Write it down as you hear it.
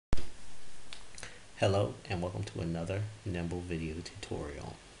Hello and welcome to another Nimble video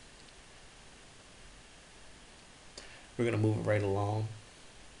tutorial. We're going to move it right along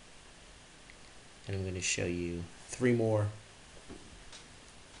and I'm going to show you three more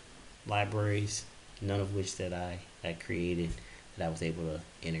libraries, none of which that I created, that I was able to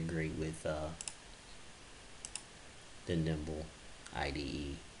integrate with the Nimble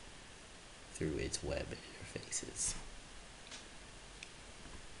IDE through its web interfaces.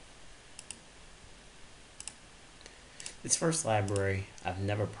 This first library, I've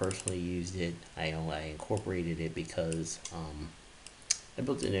never personally used it. I incorporated it because I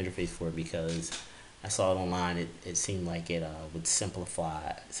built an interface for it because I saw it online. It seemed like it would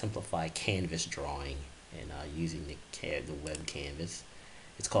simplify canvas drawing and using the web canvas.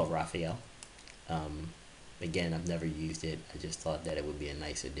 It's called Raphael. Again, I've never used it. I just thought that it would be a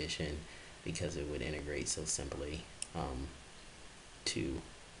nice addition because it would integrate so simply to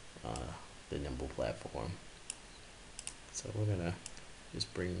the Nimble platform. So we're gonna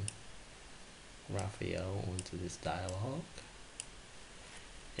just bring Raphael onto this dialog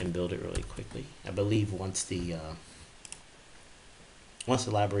and build it really quickly. I believe once the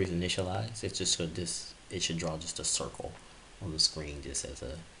library is initialized, it's just it should draw just a circle on the screen just as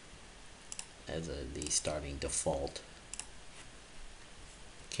the starting default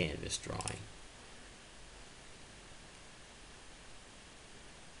canvas drawing.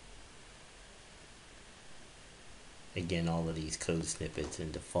 Again, all of these code snippets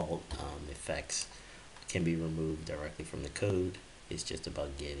and default effects can be removed directly from the code. It's just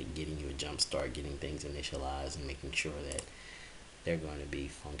about getting you a jump start, getting things initialized, and making sure that they're going to be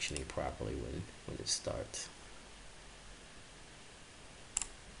functioning properly when it starts.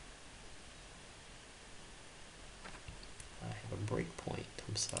 I have a breakpoint.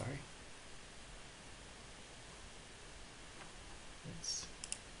 I'm sorry.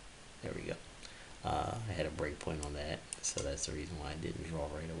 There we go. I had a breakpoint on that, so that's the reason why I didn't draw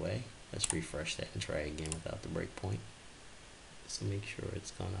right away. Let's refresh that and try again without the breakpoint. So make sure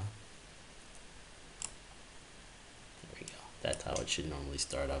it's gonna. There we go. That's how it should normally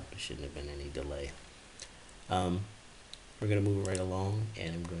start up. There shouldn't have been any delay. We're gonna move it right along,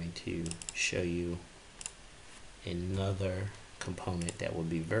 and I'm going to show you another component that will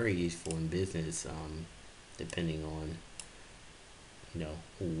be very useful in business, depending on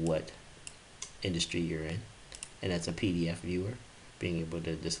what industry you're in, and that's a PDF viewer. Being able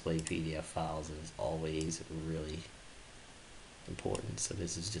to display PDF files is always really important. So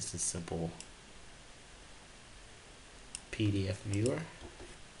this is just a simple PDF viewer.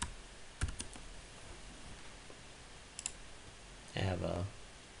 I have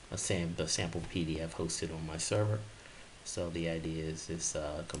the sample PDF hosted on my server. So the idea is this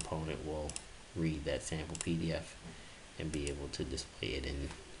component will read that sample PDF and be able to display it in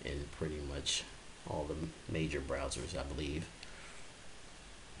pretty much all the major browsers, I believe.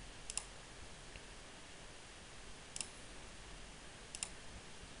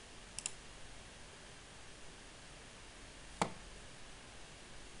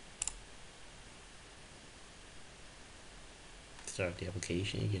 Start the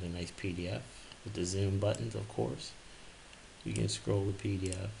application, you get a nice PDF with the zoom buttons, of course. You can scroll the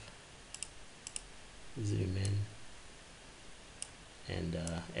PDF, zoom in, and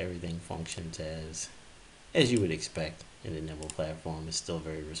everything functions as you would expect in the Nimble platform. It's still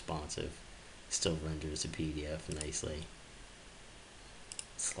very responsive, still renders the PDF nicely.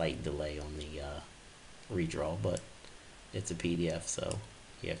 Slight delay on the redraw, but it's a PDF, so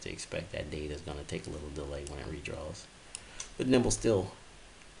you have to expect that data is going to take a little delay when it redraws. But Nimble still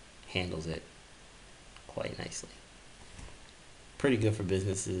handles it quite nicely. Pretty good for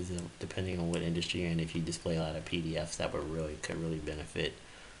businesses, depending on what industry you're in. If you display a lot of PDFs, that could really benefit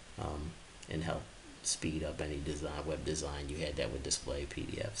and help speed up any web design you had that would display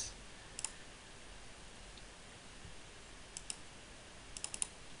PDFs.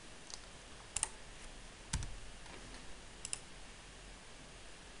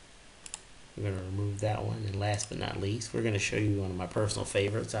 We're going to remove that one, and last but not least, we're going to show you one of my personal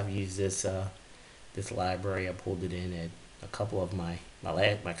favorites. I've used this library. I pulled it in at a couple of my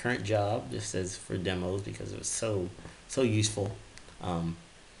current job, just as for demos, because it was so useful. And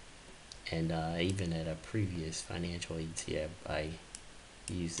even at a previous financial agency, I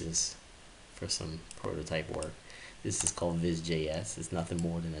used this for some prototype work. This is called VizJS. It's nothing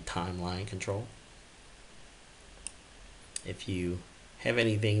more than a timeline control. If you have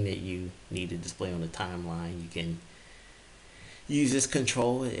anything that you need to display on the timeline, you can use this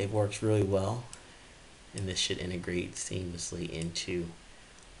control. It works really well, and this should integrate seamlessly into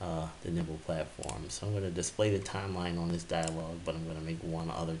the Nimble platform. So I'm going to display the timeline on this dialog, but I'm going to make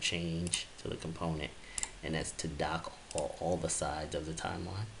one other change to the component, and that's to dock all the sides of the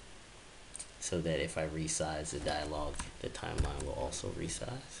timeline, so that if I resize the dialog, the timeline will also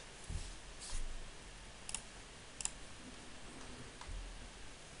resize.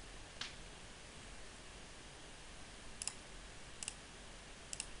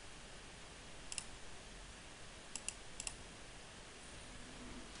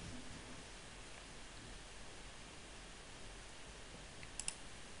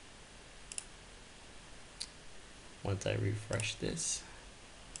 Once I refresh this,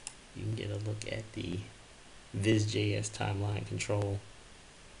 you can get a look at the VizJS timeline control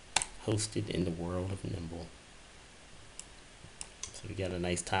hosted in the world of Nimble. So we got a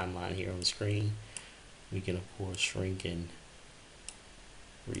nice timeline here on the screen. We can of course shrink and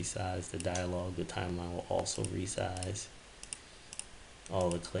resize the dialog. The timeline will also resize. All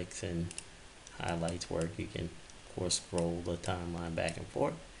the clicks and highlights work. You can of course scroll the timeline back and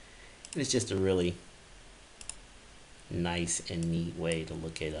forth. And it's just a really nice and neat way to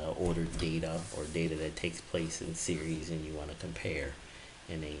look at ordered data, or data that takes place in series and you want to compare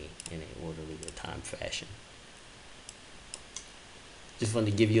in a orderly or time fashion. Just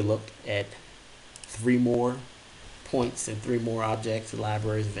wanted to give you a look at 3 more points and 3 more objects and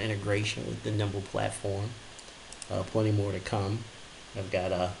libraries of integration with the Nimble platform. Plenty more to come. I've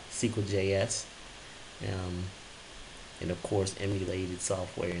got SQL.js and of course emulated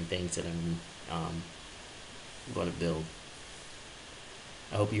software and things that I'm going to build.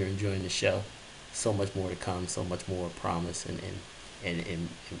 I hope you're enjoying the show. So much more to come, so much more promise and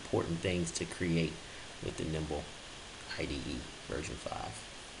important things to create with the Nimble IDE version 5.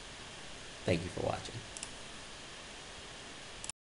 Thank you for watching.